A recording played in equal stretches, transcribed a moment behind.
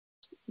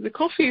the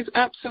coffee is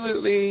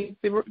absolutely,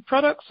 the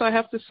products, I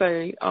have to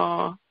say,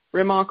 are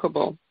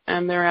remarkable,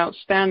 and they're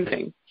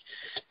outstanding.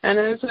 And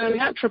as a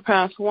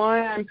naturopath,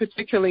 why I'm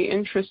particularly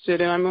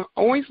interested, and I'm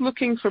always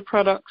looking for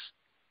products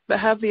that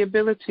have the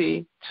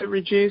ability to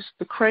reduce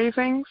the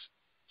cravings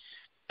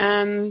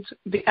and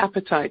the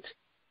appetite.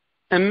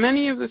 And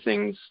many of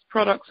the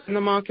products in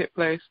the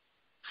marketplace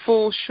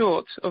fall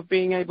short of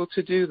being able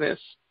to do this.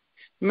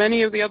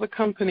 Many of the other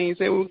companies,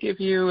 they will give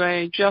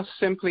you just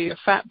simply a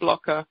fat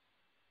blocker.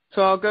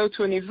 So I'll go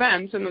to an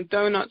event and the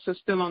donuts are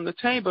still on the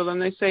table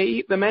and they say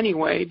eat them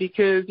anyway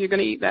because you're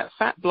going to eat that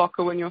fat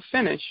blocker when you're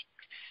finished.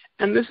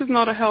 And this is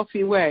not a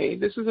healthy way.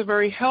 This is a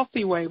very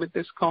healthy way with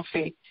this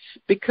coffee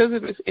because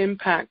of its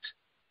impact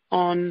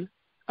on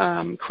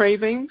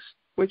cravings,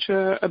 which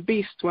are a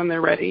beast when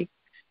they're ready,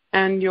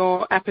 and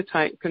your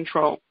appetite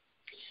control.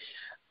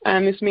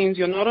 And this means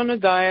you're not on a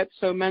diet,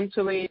 so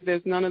mentally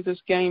there's none of this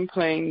game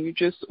playing. You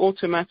just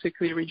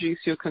automatically reduce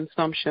your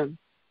consumption.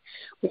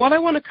 What I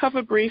want to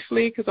cover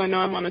briefly, because I know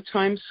I'm on a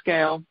time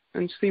scale,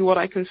 and see what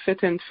I can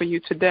fit in for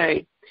you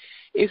today,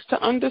 is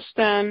to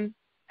understand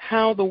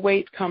how the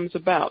weight comes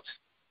about,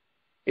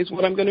 is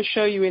what I'm going to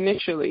show you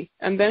initially,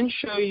 and then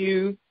show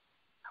you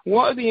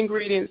what are the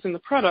ingredients in the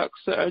products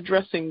that are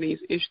addressing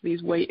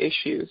these weight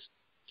issues.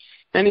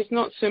 And it's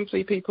not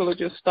simply people are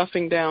just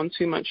stuffing down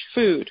too much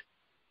food.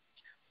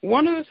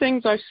 One of the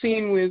things I've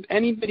seen with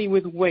anybody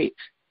with weight,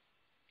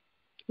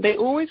 they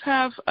always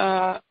have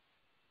a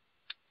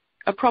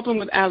problem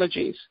with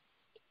allergies.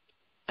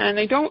 And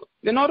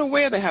they're not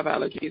aware they have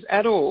allergies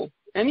at all.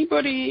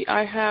 Anybody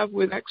I have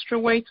with extra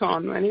weight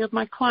on, any of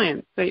my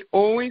clients, they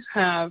always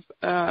have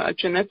a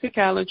genetic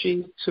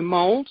allergy to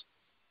mold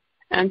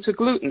and to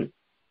gluten.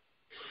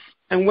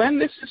 And when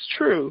this is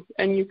true,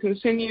 and you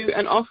continue,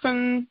 and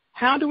often,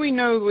 how do we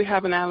know we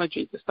have an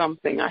allergy to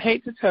something? I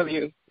hate to tell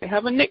you, they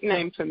have a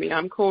nickname for me.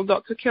 I'm called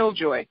Dr.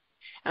 Killjoy,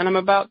 and I'm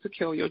about to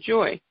kill your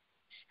joy.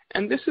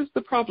 And this is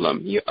the problem.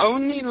 You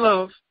only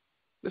love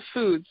the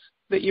foods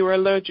that you're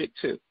allergic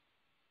to.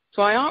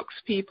 So I ask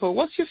people,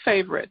 what's your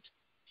favorite?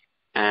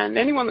 And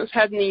anyone that's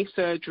had knee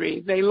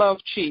surgery, they love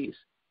cheese.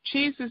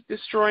 Cheese is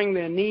destroying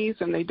their knees,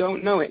 and they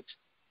don't know it.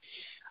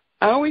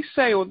 I always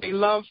say, or they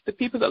love, the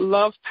people that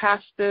love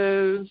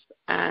pastas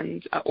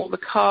and all the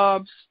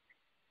carbs,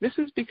 this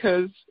is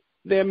because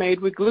they're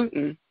made with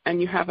gluten,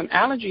 and you have an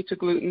allergy to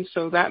gluten,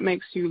 so that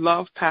makes you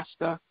love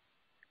pasta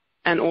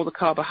and all the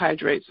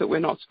carbohydrates that we're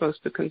not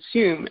supposed to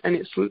consume, and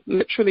it's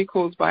literally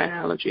caused by an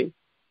allergy.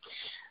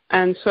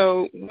 And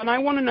so when I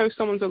want to know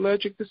someone's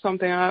allergic to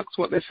something, I ask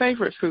what their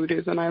favorite food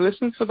is, and I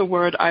listen for the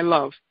word I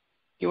love.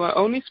 You are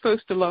only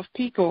supposed to love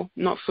people,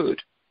 not food.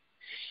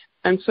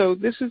 And so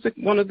this is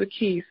one of the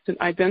keys to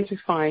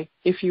identify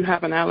if you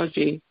have an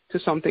allergy to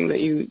something that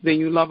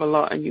you love a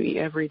lot and you eat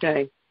every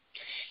day.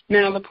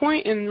 Now, the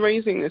point in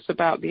raising this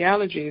about the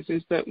allergies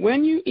is that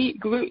when you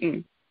eat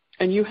gluten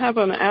and you have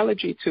an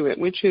allergy to it,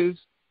 which is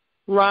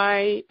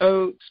rye,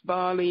 oats,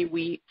 barley,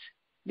 wheat,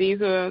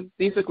 these are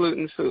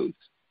gluten foods.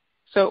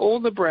 So all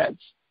the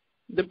breads.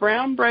 The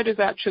brown bread is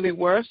actually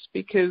worse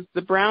because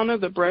the browner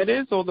the bread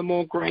is, or the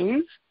more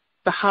grains,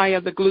 the higher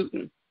the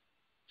gluten.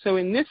 So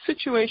in this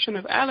situation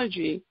of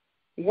allergy,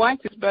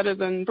 white is better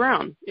than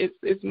brown.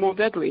 It's more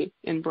deadly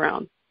in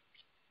brown.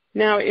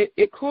 Now,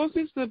 it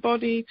causes the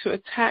body to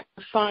attack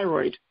the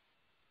thyroid.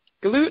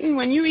 Gluten,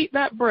 when you eat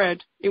that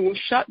bread, it will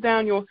shut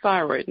down your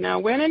thyroid. Now,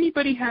 when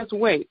anybody has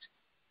weight,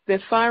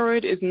 their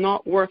thyroid is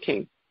not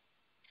working.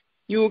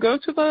 You will go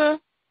to the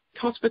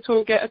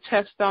hospital, get a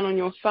test done on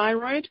your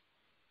thyroid.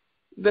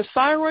 The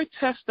thyroid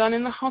test done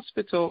in the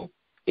hospital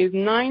is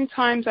 9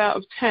 times out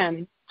of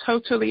 10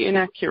 totally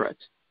inaccurate.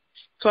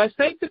 So I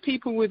say to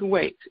people with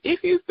weight,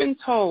 if you've been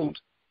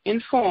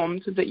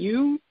informed that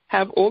you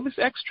have all this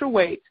extra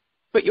weight,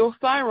 but your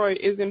thyroid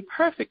is in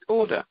perfect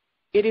order,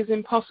 it is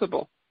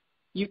impossible.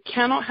 You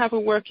cannot have a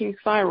working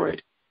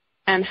thyroid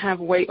and have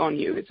weight on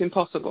you. It's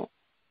impossible.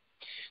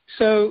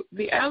 So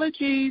the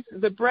allergies,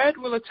 the bread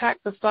will attack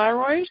the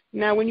thyroid.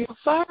 Now, when your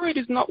thyroid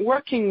is not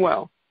working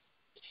well,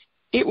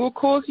 it will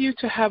cause you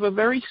to have a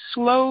very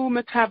slow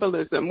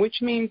metabolism, which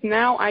means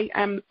now I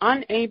am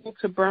unable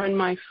to burn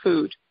my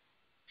food.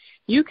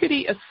 You could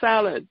eat a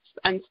salad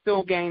and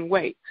still gain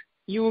weight.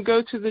 You will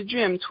go to the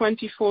gym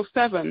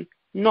 24/7,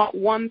 not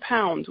 1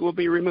 pound will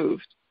be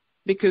removed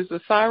because the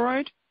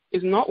thyroid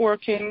is not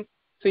working,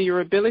 so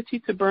your ability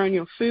to burn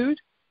your food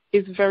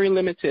is very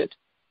limited.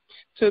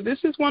 So this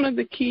is one of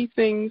the key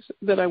things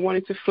that I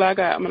wanted to flag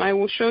out, and I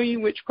will show you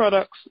which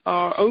products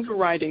are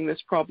overriding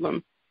this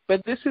problem,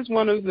 but this is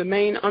one of the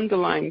main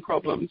underlying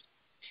problems,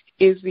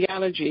 is the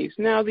allergies.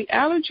 Now, the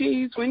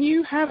allergies, when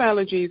you have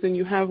allergies and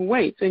you have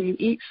weight and you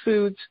eat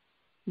foods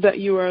that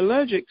you are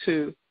allergic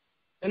to,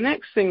 the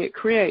next thing it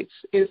creates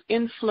is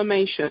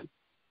inflammation.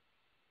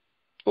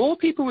 All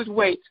people with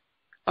weight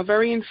are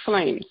very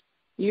inflamed.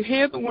 You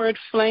hear the word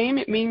flame,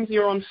 it means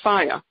you're on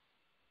fire.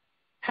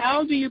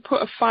 How do you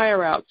put a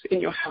fire out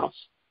in your house?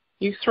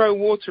 You throw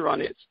water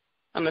on it,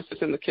 unless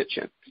it's in the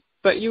kitchen.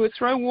 But you would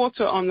throw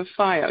water on the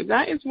fire.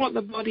 That is what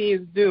the body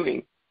is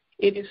doing.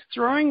 It is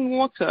throwing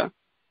water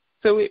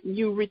So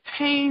you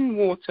retain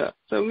water.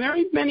 So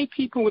very many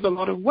people with a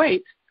lot of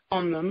weight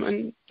on them,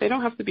 and they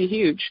don't have to be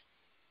huge,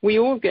 we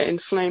all get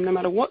inflamed no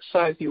matter what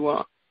size you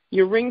are.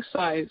 Your ring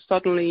size,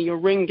 suddenly your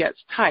ring gets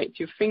tight,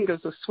 your fingers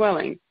are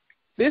swelling.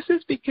 This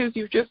is because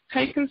you've just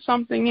taken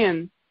something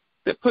in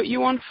that put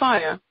you on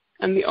fire,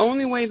 and the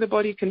only way the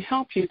body can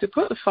help you to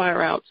put the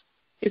fire out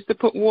is to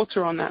put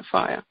water on that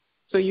fire.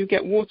 So you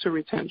get water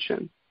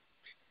retention.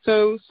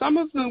 So some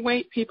of the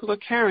weight people are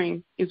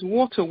carrying is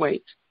water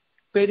weight,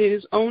 but it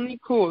is only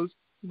caused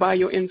by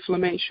your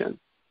inflammation.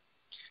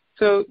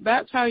 So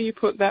that's how you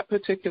put that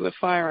particular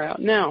fire out.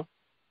 Now,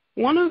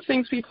 one of the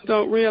things people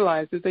don't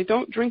realize is they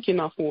don't drink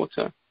enough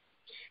water.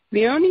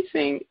 The only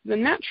thing, the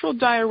natural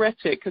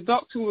diuretic, a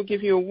doctor will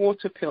give you a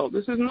water pill.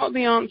 This is not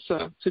the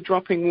answer to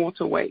dropping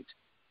water weight.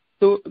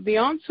 The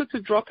answer to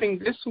dropping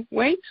this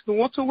weight, the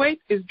water weight,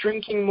 is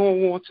drinking more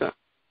water.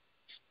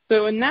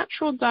 So a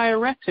natural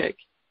diuretic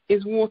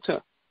is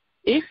water.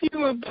 If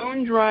you are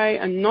bone dry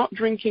and not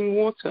drinking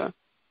water,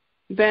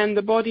 then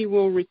the body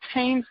will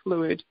retain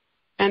fluid,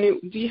 and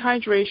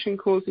dehydration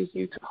causes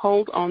you to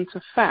hold on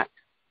to fat.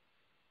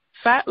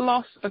 Fat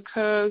loss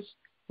occurs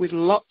with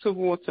lots of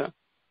water.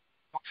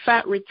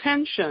 Fat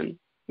retention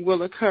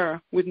will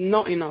occur with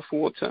not enough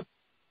water.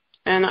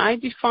 And I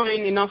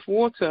define enough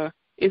water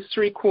is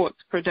 3 quarts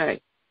per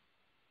day.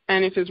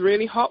 And if it's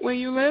really hot where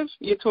you live,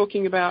 you're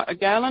talking about a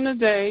gallon a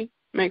day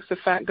makes the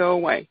fat go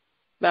away.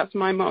 That's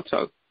my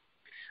motto.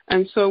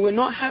 And so we're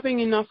not having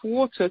enough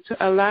water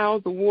to allow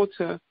the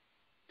water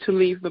to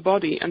leave the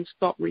body and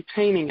stop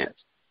retaining it.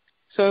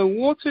 So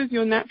water is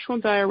your natural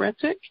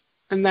diuretic,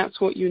 and that's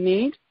what you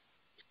need.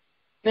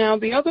 Now,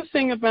 the other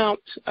thing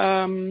about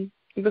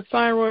the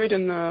thyroid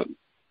and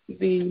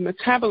the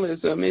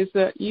metabolism is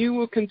that you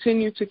will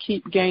continue to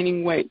keep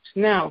gaining weight.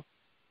 Now,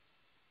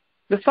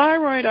 the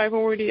thyroid I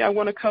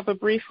want to cover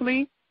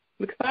briefly.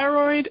 The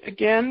thyroid,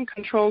 again,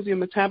 controls your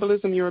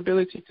metabolism, your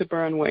ability to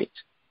burn weight.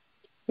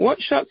 What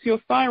shuts your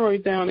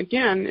thyroid down,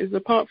 again, is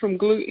apart from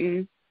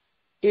gluten,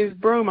 is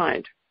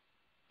bromide.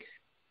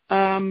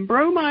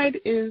 Bromide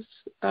is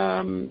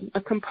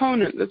a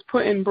component that's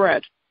put in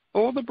bread.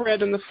 All the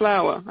bread and the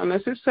flour,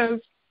 unless it says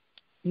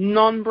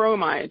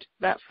non-bromide,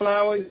 that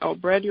flour or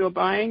bread you're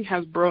buying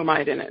has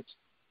bromide in it.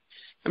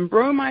 And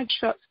bromide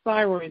shuts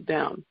thyroid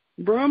down.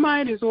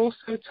 Bromide is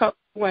also tucked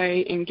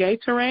away in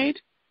Gatorade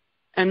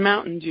and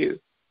Mountain Dew.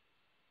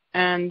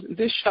 And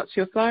this shuts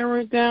your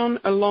thyroid down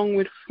along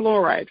with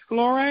fluoride.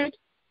 Fluoride,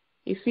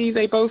 you see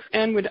they both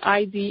end with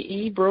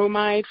IDE,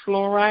 bromide,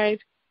 fluoride.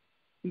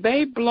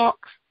 They block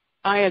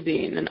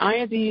iodine. And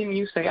iodine,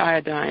 you say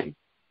iodine.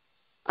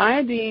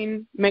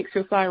 Iodine makes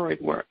your thyroid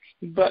work.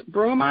 But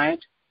bromide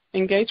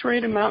in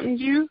Gatorade and Mountain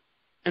Dew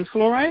and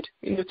fluoride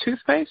in your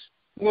toothpaste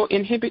will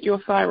inhibit your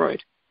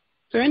thyroid.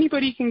 So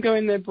anybody can go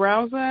in their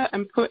browser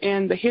and put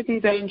in the hidden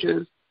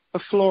dangers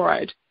of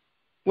fluoride.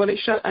 Well,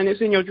 and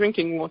it's in your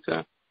drinking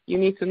water. You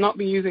need to not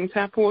be using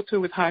tap water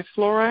with high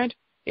fluoride.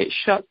 It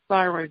shuts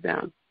thyroid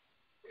down.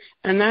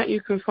 And that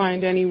you can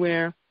find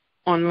anywhere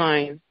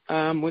online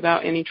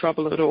without any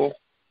trouble at all.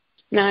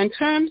 Now, in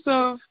terms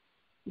of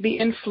the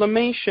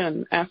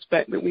inflammation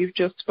aspect that we've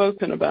just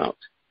spoken about,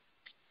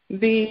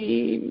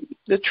 the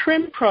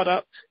trim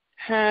product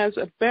has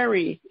a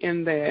berry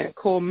in there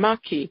called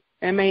maqui,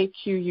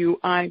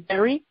 M-A-Q-U-I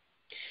berry.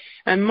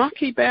 And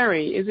maqui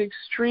berry is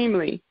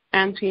extremely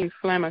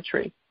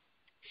anti-inflammatory.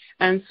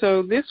 And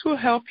so this will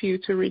help you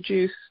to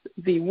reduce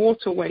the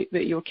water weight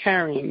that you're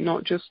carrying,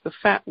 not just the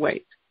fat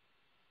weight.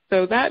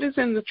 So that is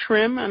in the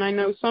trim, and I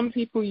know some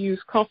people use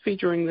coffee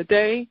during the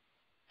day,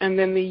 and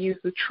then they use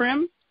the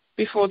trim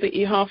before they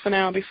eat half an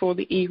hour before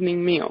the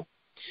evening meal.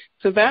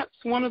 So that's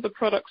one of the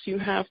products you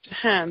have to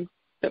hand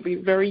that will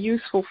be very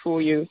useful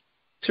for you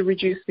to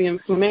reduce the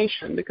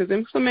inflammation, because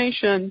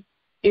inflammation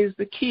is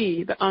the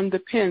key that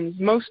underpins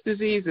most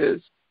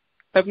diseases.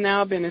 Have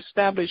now been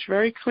established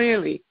very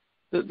clearly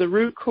that the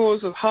root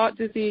cause of heart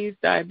disease,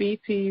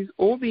 diabetes,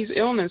 all these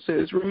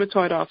illnesses,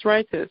 rheumatoid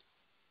arthritis,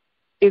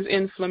 is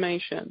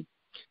inflammation.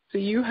 So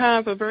you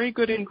have a very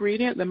good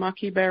ingredient, the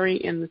maqui berry,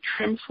 in the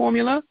trim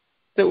formula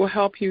that will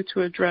help you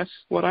to address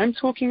what I'm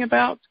talking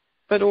about,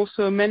 but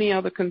also many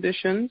other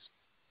conditions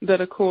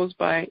that are caused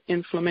by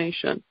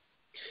inflammation.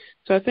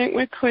 So I think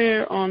we're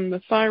clear on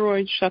the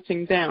thyroid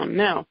shutting down.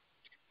 Now,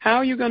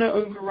 how you're going to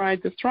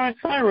override the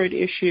thyroid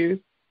issue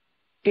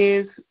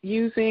is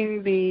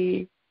using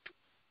the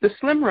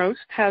Slimroast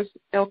has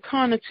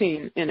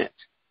L-carnitine in it.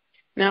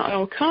 Now,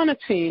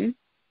 L-carnitine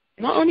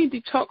not only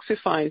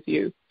detoxifies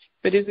you,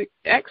 but is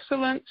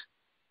excellent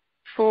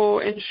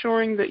for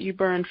ensuring that you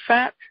burn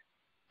fat,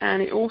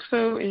 and it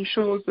also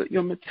ensures that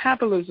your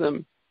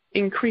metabolism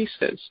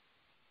increases.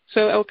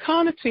 So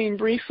L-carnitine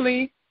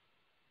briefly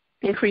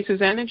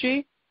increases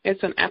energy.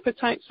 It's an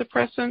appetite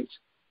suppressant,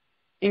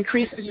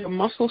 increases your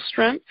muscle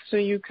strength, so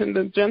you can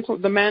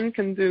the man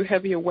can do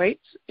heavier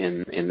weights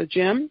in the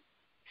gym.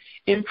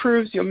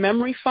 Improves your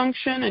memory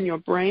function and your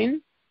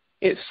brain.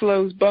 It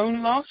slows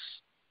bone loss.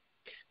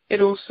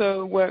 It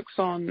also works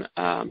on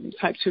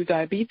type 2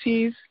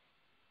 diabetes,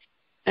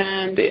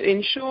 and it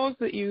ensures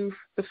that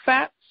the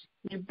fats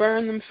You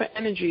burn them for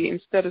energy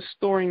instead of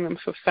storing them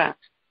for fat.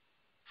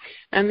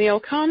 And the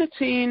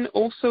L-carnitine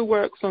also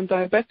works on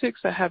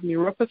diabetics that have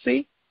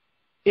neuropathy.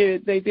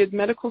 They did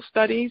medical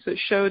studies that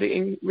showed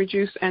it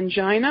reduced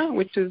angina,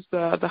 which is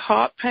the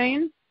heart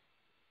pain,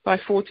 by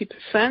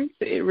 40%.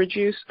 It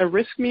reduced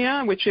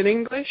arrhythmia, which in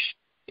English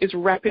is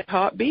rapid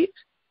heartbeat,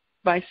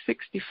 by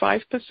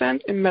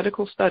 65% in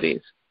medical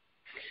studies.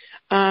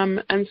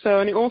 And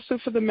it also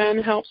for the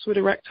men helps with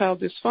erectile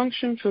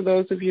dysfunction for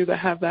those of you that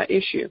have that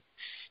issue.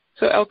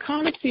 So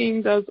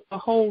L-carnitine does a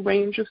whole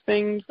range of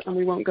things, and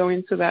we won't go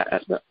into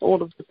that,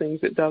 all of the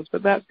things it does,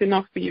 but that's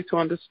enough for you to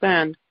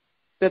understand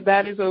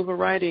that is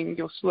overriding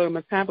your slow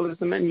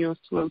metabolism and your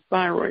slow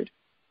thyroid.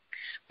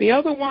 The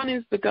other one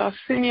is the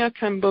Garcinia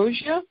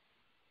cambogia,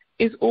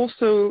 is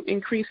also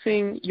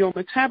increasing your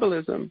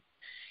metabolism.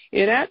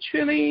 It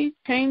actually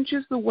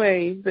changes the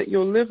way that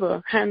your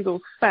liver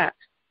handles fat,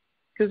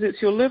 because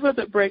it's your liver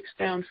that breaks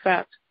down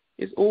fat.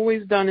 It's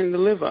always done in the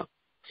liver.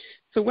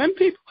 So when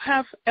people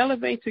have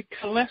elevated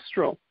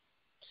cholesterol,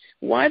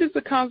 why does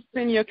the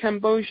Garcinia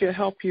cambogia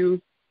help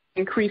you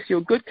increase your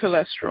good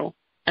cholesterol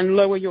and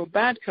lower your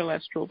bad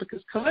cholesterol?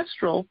 Because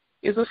cholesterol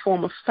is a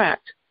form of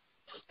fat,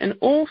 and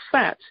all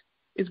fat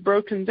is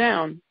broken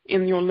down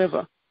in your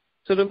liver.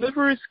 So the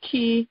liver is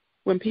key.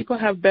 When people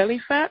have belly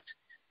fat,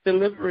 the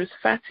liver is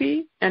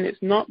fatty, and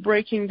it's not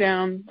breaking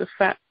down the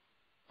fat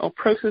or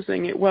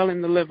processing it well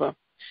in the liver.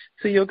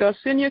 So your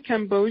Garcinia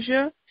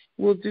cambogia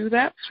will do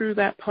that through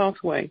that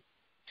pathway.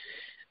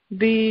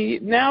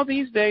 Now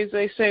these days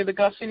they say the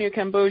Garcinia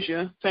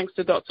cambogia, thanks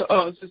to Dr.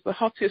 Oz, is the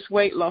hottest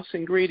weight loss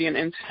ingredient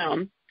in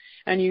town,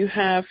 and you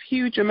have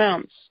huge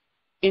amounts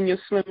in your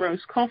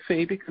Slimroast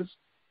coffee because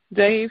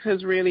Dave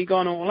has really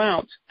gone all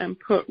out and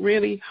put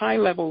really high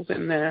levels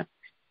in there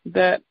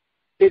that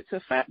it's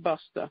a fat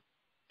buster.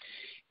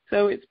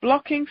 So it's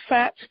blocking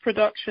fat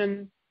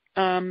production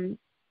and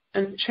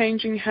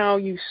changing how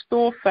you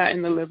store fat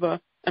in the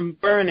liver and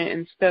burn it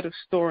instead of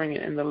storing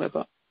it in the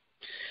liver.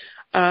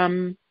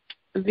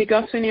 The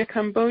Garcinia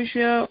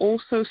cambogia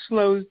also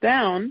slows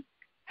down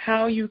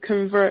how you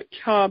convert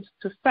carbs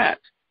to fat.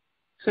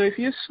 So if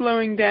you're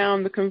slowing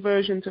down the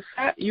conversion to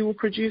fat, you will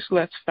produce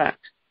less fat.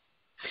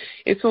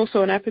 It's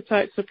also an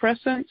appetite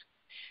suppressant.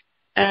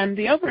 And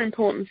the other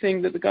important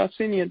thing that the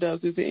Garcinia does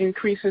is it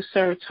increases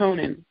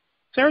serotonin.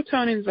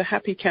 Serotonin is a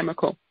happy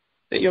chemical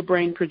that your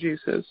brain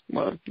produces.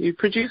 Well, you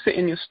produce it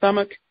in your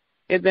stomach.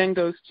 It then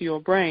goes to your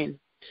brain.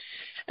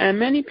 And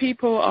many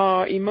people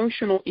are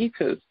emotional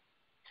eaters.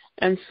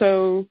 And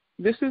so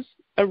this is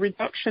a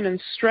reduction in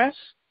stress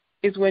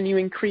is when you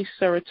increase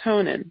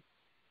serotonin.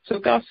 So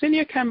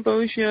Garcinia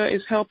cambogia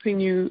is helping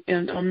you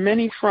on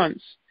many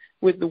fronts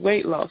with the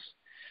weight loss.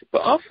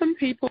 But often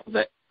people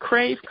that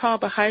crave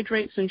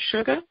carbohydrates and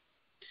sugar,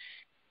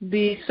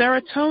 the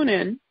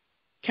serotonin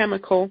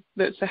chemical,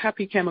 that's a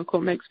happy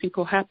chemical, makes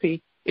people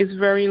happy, is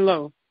very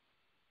low.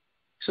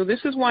 So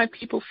this is why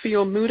people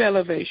feel mood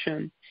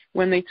elevation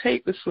when they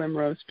take the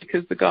Slimroast,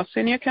 because the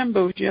Garcinia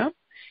cambogia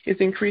is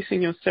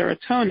increasing your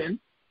serotonin,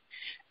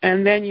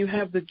 and then you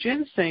have the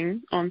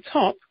ginseng on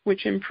top,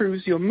 which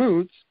improves your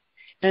moods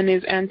and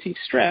is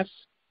anti-stress,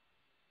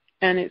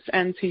 and it's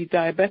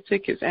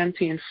anti-diabetic, it's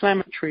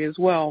anti-inflammatory as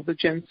well, the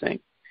ginseng.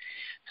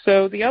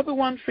 So the other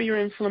one for your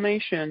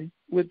inflammation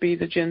would be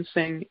the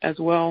ginseng as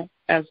well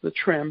as the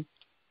trim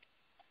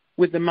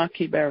with the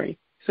maki berry.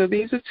 So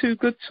these are two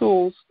good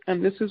tools,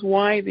 and this is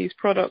why these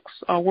products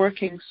are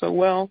working so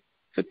well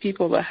for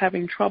people that are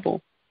having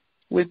trouble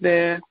with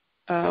their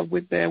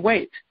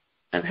weight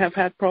and have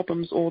had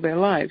problems all their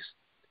lives.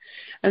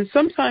 And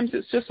sometimes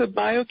it's just a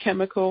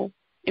biochemical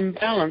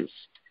imbalance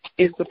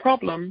is the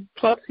problem,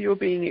 plus you're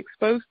being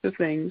exposed to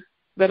things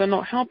that are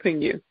not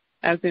helping you,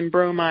 as in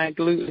bromide,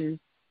 gluten,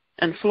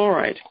 and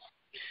fluoride.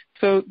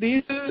 So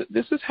this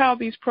is how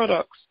these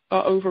products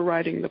are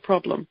overriding the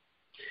problem.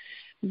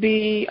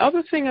 The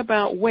other thing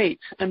about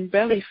weight and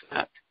belly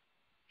fat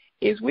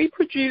is we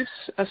produce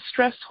a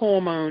stress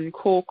hormone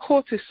called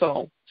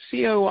cortisol,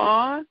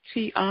 Cortisol.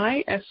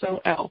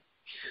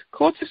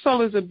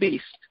 Cortisol is a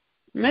beast.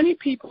 Many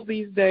people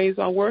these days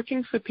are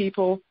working for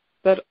people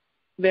that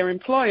their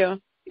employer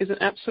is an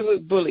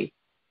absolute bully.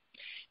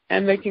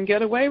 And they can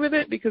get away with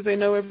it because they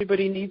know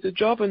everybody needs a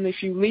job, and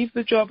if you leave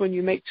the job and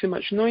you make too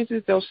much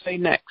noises, they'll say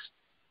next.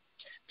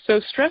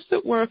 So stress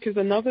at work is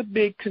another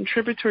big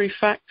contributory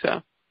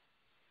factor,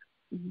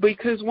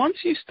 because once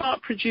you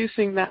start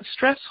producing that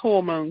stress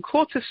hormone,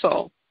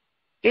 cortisol,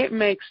 it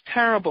makes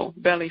terrible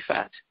belly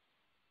fat.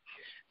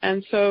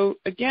 And so,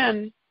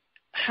 again,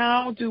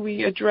 how do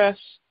we address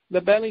the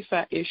belly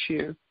fat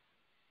issue?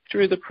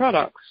 Through the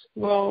products.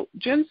 Well,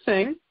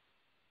 ginseng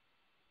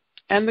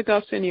and the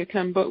Garcinia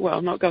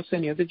not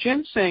Garcinia, the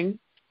ginseng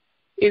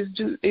is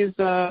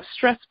a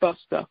stress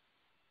buster.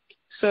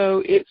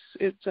 So it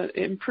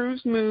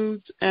improves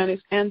moods and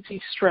it's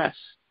anti-stress,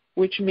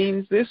 which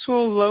means this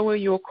will lower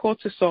your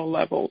cortisol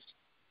levels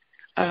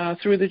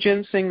through the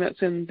ginseng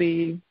that's in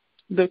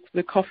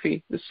the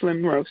coffee, the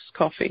Slimroast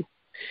coffee,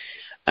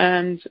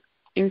 and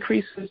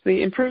improves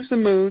the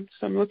moods.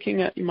 I'm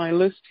looking at my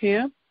list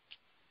here.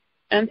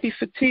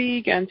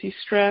 Anti-fatigue,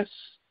 anti-stress,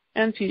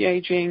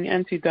 anti-aging,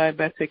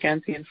 anti-diabetic,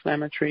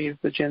 anti-inflammatory is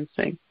the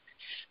ginseng.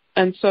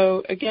 And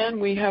so, again,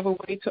 we have a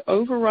way to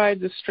override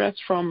the stress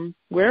from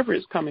wherever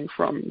it's coming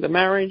from, the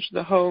marriage,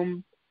 the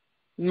home,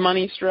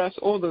 money stress,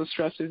 all those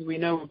stresses we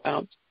know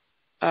about.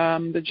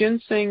 The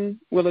ginseng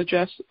will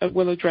address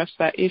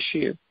that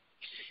issue.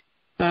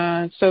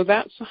 So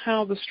that's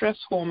how the stress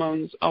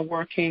hormones are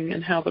working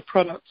and how the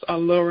products are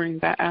lowering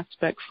that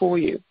aspect for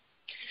you.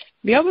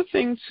 The other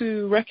thing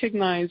to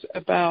recognize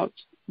about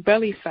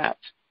belly fat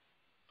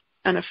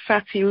and a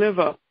fatty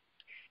liver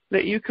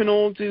that you can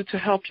all do to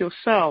help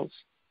yourselves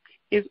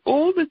is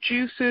all the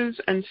juices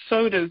and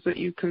sodas that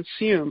you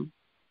consume.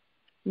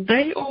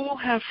 They all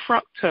have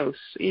fructose,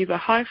 either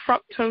high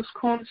fructose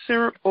corn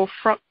syrup or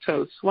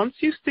fructose. Once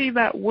you see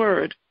that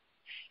word,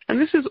 and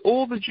this is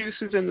all the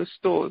juices in the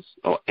stores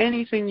or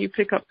anything you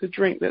pick up to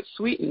drink that's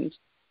sweetened,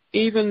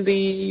 even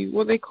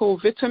what they call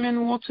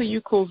vitamin water,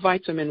 you call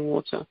vitamin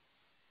water.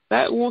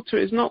 That water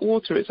is not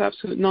water, it's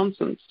absolute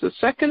nonsense. The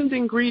second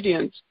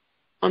ingredient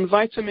on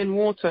vitamin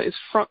water is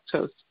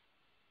fructose.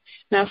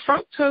 Now,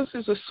 fructose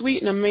is a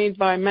sweetener made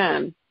by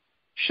man.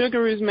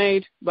 Sugar is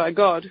made by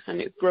God, and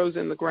it grows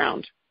in the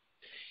ground.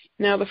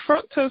 Now, the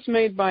fructose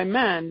made by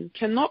man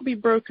cannot be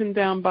broken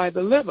down by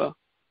the liver.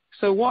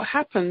 So what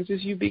happens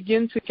is you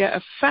begin to get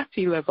a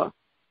fatty liver.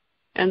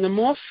 And the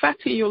more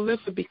fatty your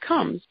liver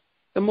becomes,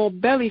 the more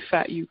belly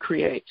fat you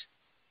create.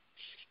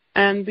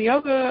 And the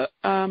other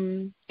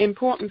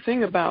important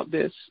thing about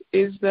this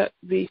is that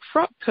the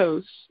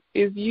fructose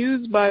is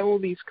used by all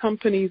these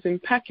companies in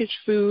packaged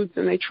foods,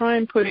 and they try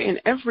and put it in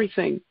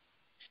everything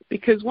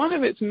because one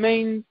of its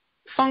main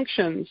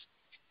functions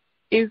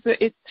is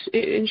that it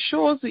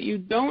ensures that you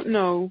don't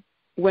know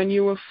when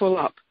you are full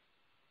up.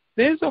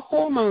 There's a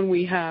hormone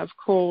we have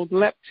called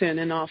leptin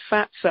in our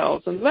fat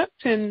cells, and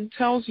leptin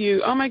tells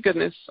you, oh my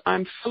goodness,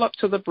 I'm full up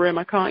to the brim,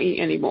 I can't eat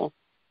anymore.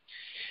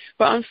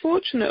 But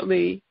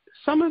unfortunately,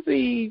 some of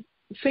the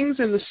things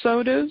in the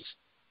sodas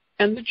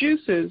and the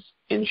juices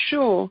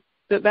ensure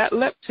that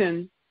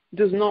leptin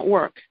does not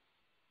work.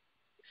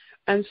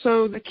 And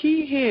so the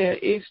key here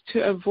is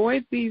to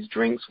avoid these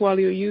drinks while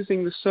you're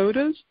using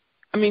the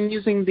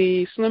using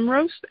the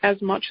Slimroast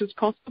as much as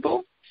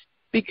possible,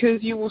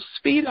 because you will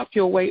speed up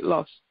your weight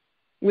loss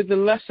with the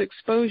less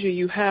exposure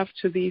you have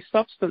to these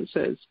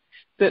substances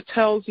that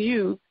tells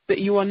you that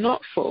you are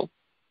not full.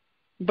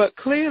 But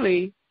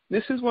clearly,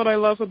 this is what I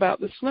love about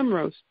the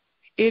Slimroast.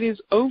 It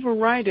is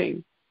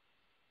overriding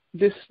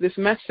this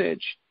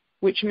message,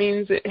 which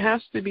means it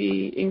has to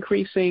be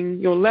increasing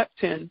your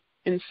leptin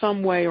in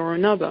some way or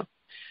another.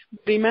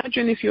 But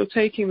imagine if you're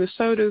taking the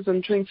sodas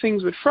and doing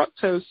things with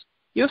fructose,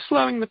 you're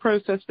slowing the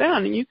process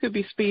down, and you could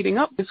be speeding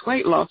up this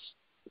weight loss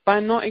by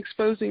not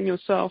exposing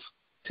yourself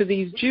to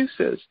these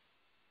juices.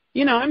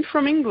 You know, I'm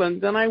from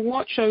England, and I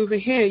watch over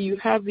here, you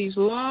have these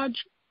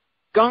large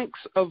gunks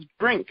of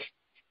drink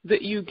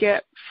that you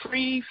get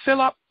free, fill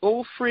up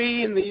all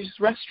free in these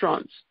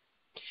restaurants.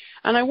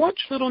 And I watch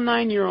little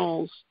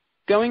 9-year-olds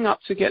going up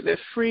to get their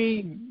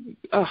free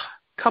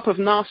cup of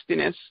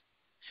nastiness.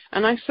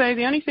 And I say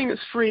the only thing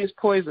that's free is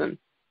poison.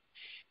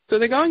 So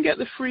they go and get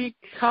the free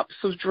cups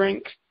of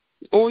drink,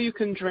 all you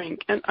can drink.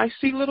 And I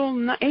see little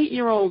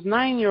 8-year-olds,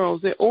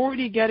 9-year-olds, they're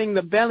already getting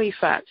the belly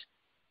fat.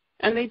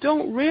 And they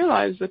don't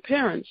realize, the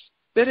parents,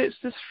 that it's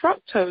this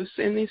fructose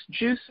in these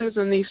juices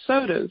and these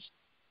sodas,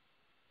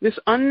 this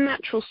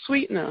unnatural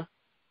sweetener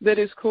that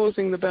is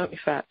causing the belly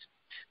fat.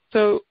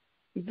 So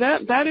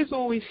that is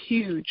always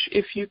huge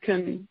if you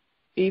can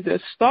either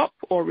stop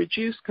or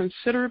reduce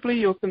considerably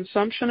your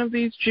consumption of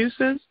these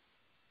juices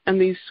and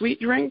these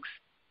sweet drinks.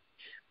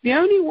 The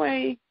only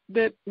way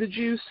that the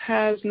juice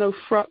has no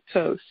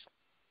fructose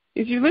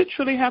is you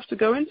literally have to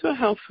go into a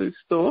health food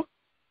store,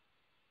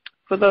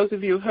 for those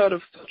of you who've heard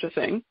of such a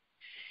thing,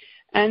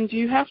 and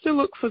you have to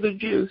look for the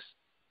juice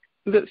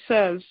that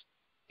says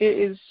it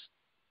is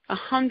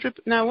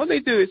 100. Now, what they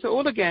do is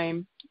all the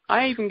game.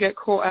 I even get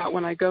caught out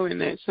when I go in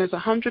there. It says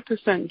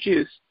 100%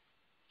 juice.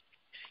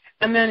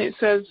 And then it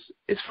says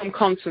it's from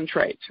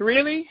concentrate.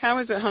 Really? How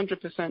is it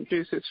 100%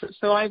 juice?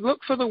 So I look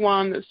for the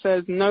one that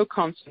says no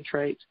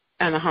concentrate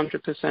and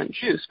 100%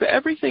 juice. But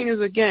everything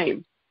is a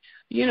game.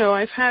 You know,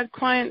 I've had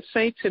clients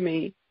say to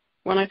me,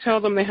 when I tell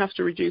them they have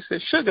to reduce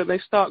their sugar, they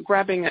start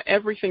grabbing at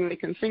everything they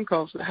can think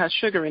of that has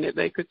sugar in it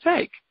they could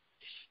take.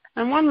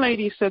 And one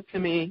lady said to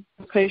me,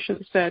 the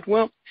patient said,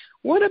 well,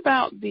 what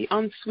about the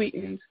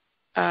unsweetened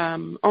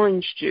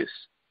orange juice?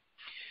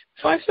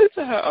 So I said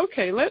to her,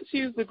 okay, let's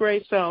use the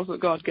gray cells that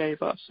God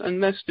gave us,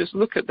 and let's just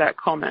look at that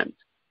comment.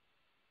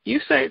 You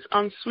say it's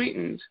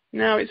unsweetened.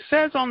 Now, it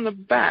says on the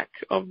back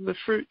of the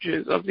fruit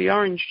juice, of the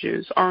orange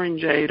juice,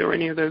 Orangeade or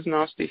any of those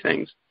nasty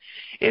things,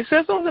 it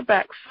says on the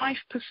back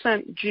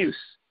 5% juice,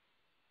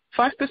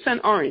 5%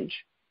 orange.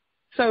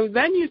 So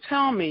then you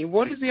tell me,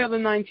 what is the other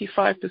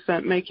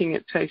 95% making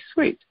it taste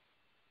sweet?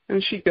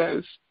 And she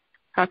goes,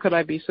 how could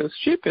I be so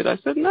stupid? I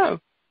said, no.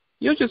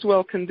 You're just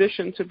well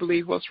conditioned to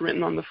believe what's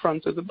written on the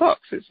front of the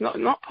box. It's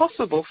not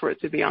possible for it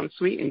to be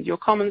unsweetened. Your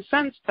common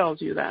sense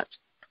tells you that.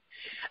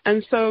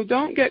 And so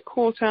don't get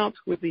caught out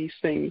with these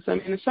things. I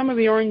mean, some of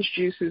the orange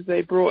juices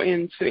they brought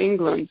into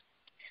England,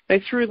 they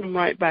threw them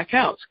right back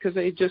out because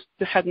they just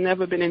had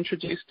never been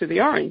introduced to the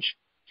orange.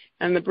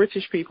 And the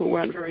British people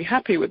weren't very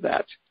happy with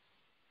that.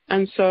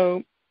 And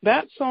so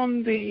that's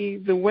on the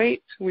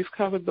weight. We've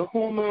covered the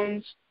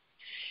hormones.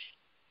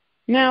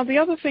 Now, the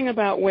other thing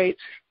about weight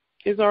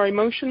is our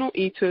emotional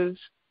eaters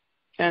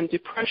and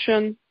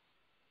depression.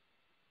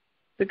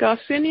 The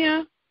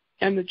Garcinia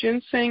and the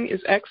ginseng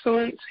is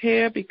excellent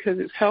here because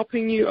it's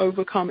helping you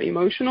overcome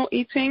emotional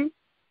eating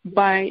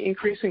by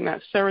increasing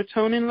that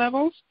serotonin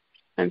levels.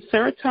 And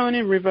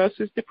serotonin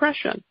reverses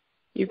depression.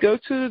 You go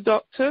to the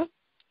doctor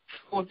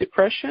for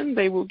depression,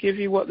 they will give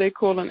you what they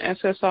call an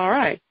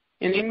SSRI.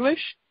 In English,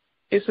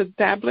 it's a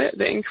tablet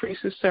that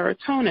increases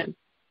serotonin,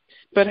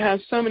 but has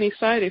so many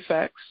side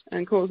effects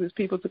and causes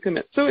people to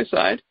commit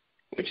suicide,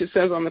 which it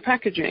says on the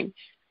packaging,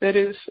 that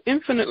it is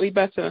infinitely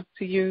better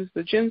to use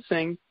the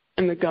ginseng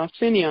and the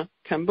Garcinia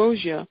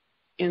cambogia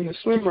in the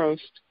Slimroast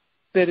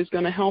that is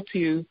going to help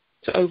you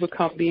to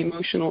overcome the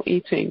emotional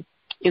eating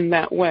in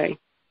that way.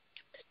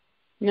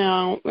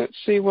 Now, let's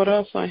see what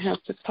else I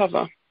have to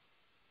cover.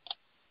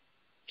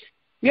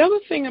 The other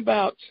thing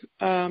about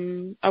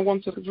I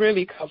want to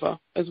really cover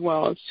as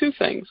well is two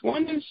things.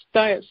 One is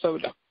diet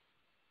soda.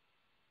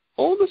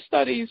 All the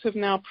studies have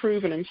now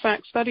proven, in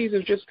fact, studies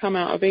have just come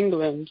out of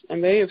England,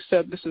 and they have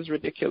said this is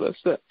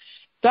ridiculous, that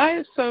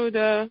diet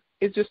soda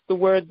is just the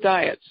word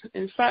diet.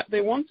 In fact,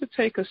 they want to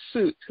take a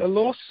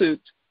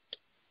lawsuit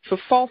for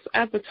false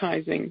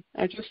advertising.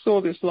 I just saw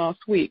this last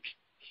week,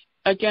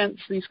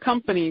 against these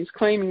companies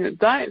claiming that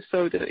diet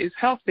soda is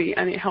healthy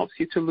and it helps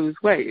you to lose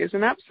weight. It's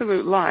an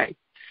absolute lie.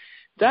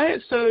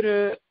 Diet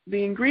soda,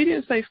 the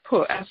ingredients they've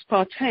put,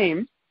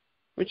 aspartame,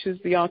 which is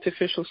the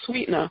artificial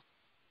sweetener,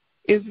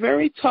 is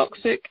very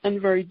toxic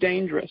and very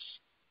dangerous.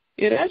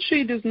 It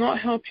actually does not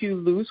help you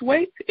lose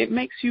weight. It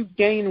makes you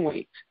gain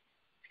weight.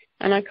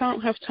 And I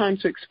can't have time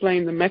to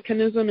explain the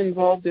mechanism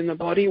involved in the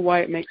body,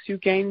 why it makes you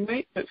gain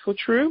weight, but for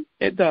true,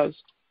 it does.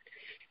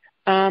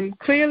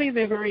 Clearly,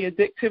 they're very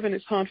addictive, and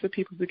it's hard for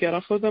people to get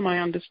off of them. I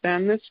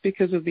understand this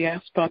because of the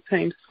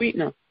aspartame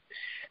sweetener.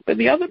 But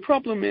the other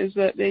problem is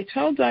that they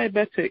tell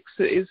diabetics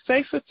that it's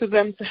safer to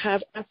them to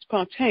have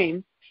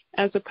aspartame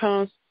as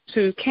opposed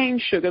to cane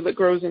sugar that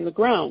grows in the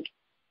ground.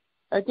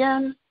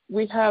 Again,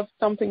 we have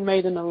something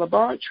made in a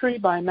laboratory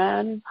by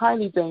man,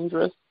 highly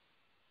dangerous,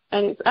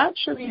 and it's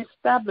actually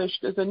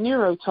established as a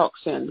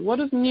neurotoxin. What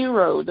is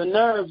neuro? The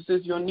nerves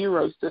is your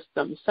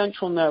neurosystem,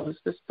 central nervous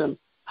system,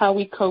 how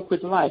we cope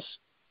with life.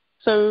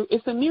 So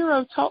it's a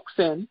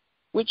neurotoxin,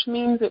 which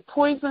means it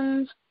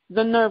poisons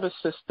the nervous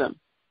system.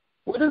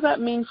 What does that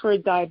mean for a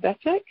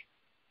diabetic?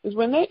 Is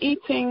when they're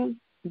eating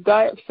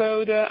diet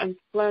soda and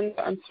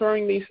Splenda and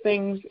throwing these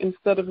things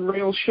instead of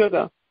real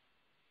sugar,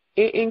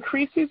 it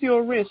increases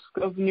your risk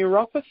of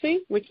neuropathy,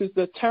 which is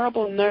the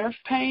terrible nerve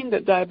pain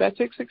that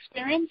diabetics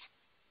experience.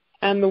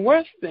 And the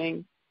worst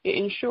thing, it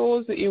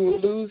ensures that you will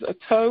lose a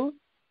toe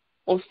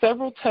or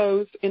several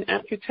toes in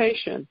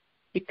amputation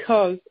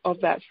because of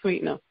that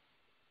sweetener.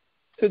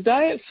 So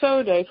diet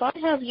soda, if I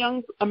have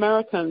young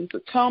Americans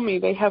that tell me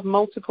they have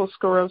multiple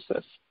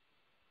sclerosis,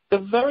 the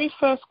very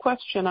first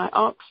question I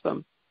ask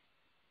them,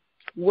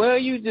 were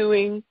you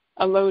doing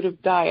a load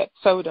of diet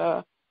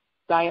soda,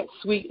 diet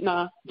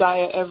sweetener,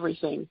 diet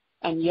everything?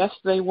 And yes,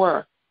 they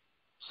were.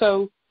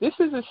 So this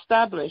is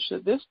established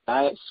that this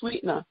diet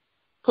sweetener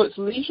puts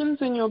lesions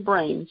in your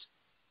brains,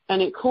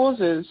 and it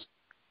causes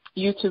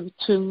you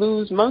to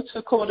lose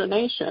motor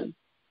coordination.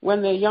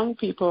 When they're young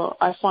people,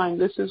 I find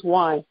this is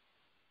why.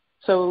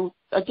 So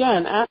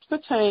again,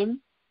 aspartame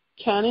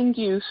can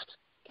induce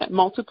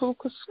multiple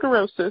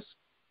sclerosis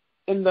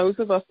in those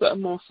of us that are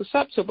more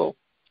susceptible.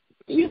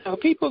 You know,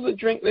 people that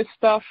drink this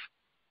stuff,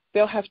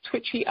 they'll have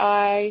twitchy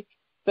eye,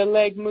 the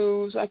leg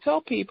moves. I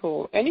tell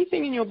people,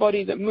 anything in your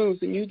body that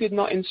moves and you did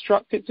not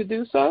instruct it to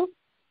do so,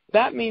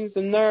 that means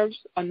the nerves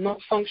are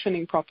not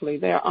functioning properly.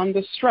 They are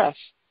under stress.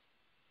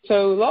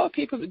 So a lot of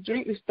people that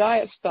drink this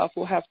diet stuff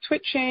will have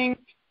twitching,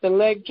 the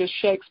leg just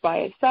shakes by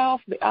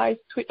itself, the eyes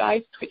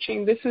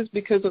twitching. This is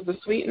because of the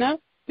sweetener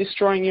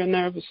destroying your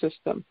nervous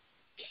system.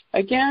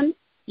 Again,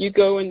 you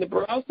go in the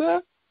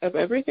browser of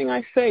everything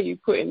I say, you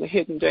put in the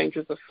hidden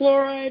dangers of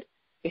fluoride,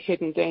 the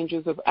hidden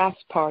dangers of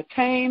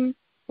aspartame,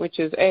 which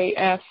is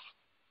A-S-P-A-R-T-A,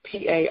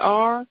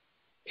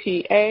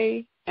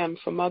 M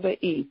for mother,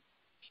 E.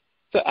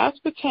 So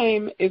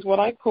aspartame is what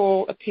I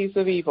call a piece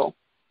of evil,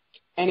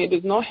 and it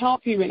does not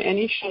help you in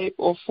any shape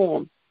or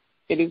form.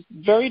 It is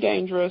very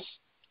dangerous,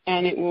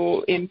 and it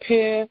will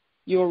impair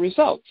your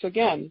results.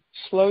 Again,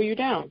 slow you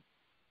down.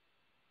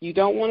 You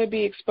don't want to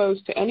be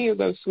exposed to any of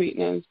those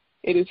sweeteners.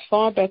 It is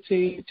far better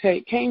you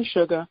take cane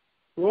sugar,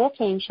 raw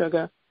cane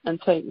sugar,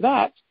 and take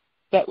that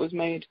was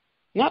made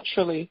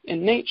naturally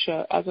in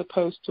nature as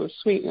opposed to a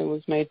sweetener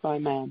was made by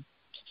man.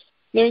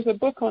 There's a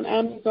book on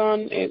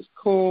Amazon. It's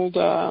called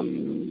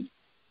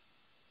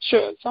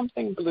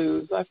something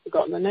Blues. I've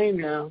forgotten the name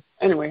now.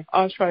 Anyway,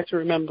 I'll try to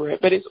remember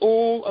it. But it's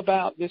all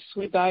about this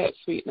sweet diet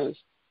sweeteners.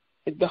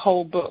 the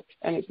whole book.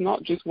 And it's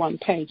not just one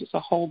page, it's a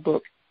whole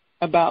book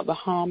about the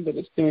harm that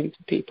it's doing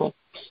to people.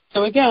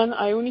 So again,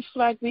 I only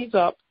flag these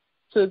up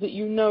so that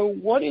you know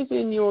what is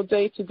in your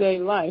day-to-day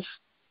life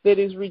that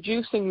is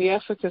reducing the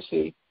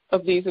efficacy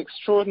of these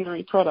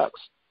extraordinary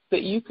products,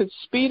 that you could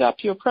speed up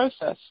your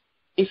process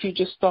if you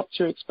just stopped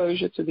your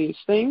exposure to these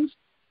things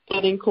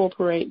and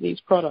incorporate these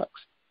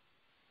products.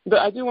 But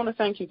I do want to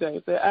thank you,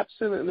 Dave.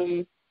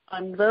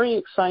 I'm very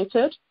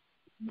excited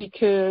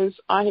because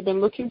I have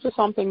been looking for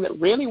something that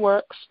really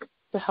works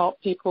to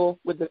help people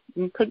with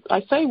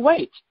I say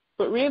weight,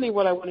 but really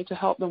what I wanted to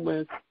help them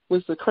with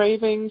was the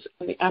cravings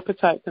and the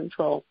appetite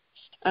control.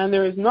 And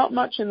there is not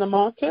much in the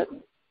market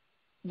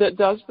that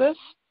does this,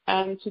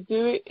 and to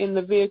do it in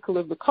the vehicle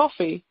of the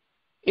coffee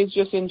is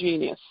just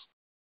ingenious.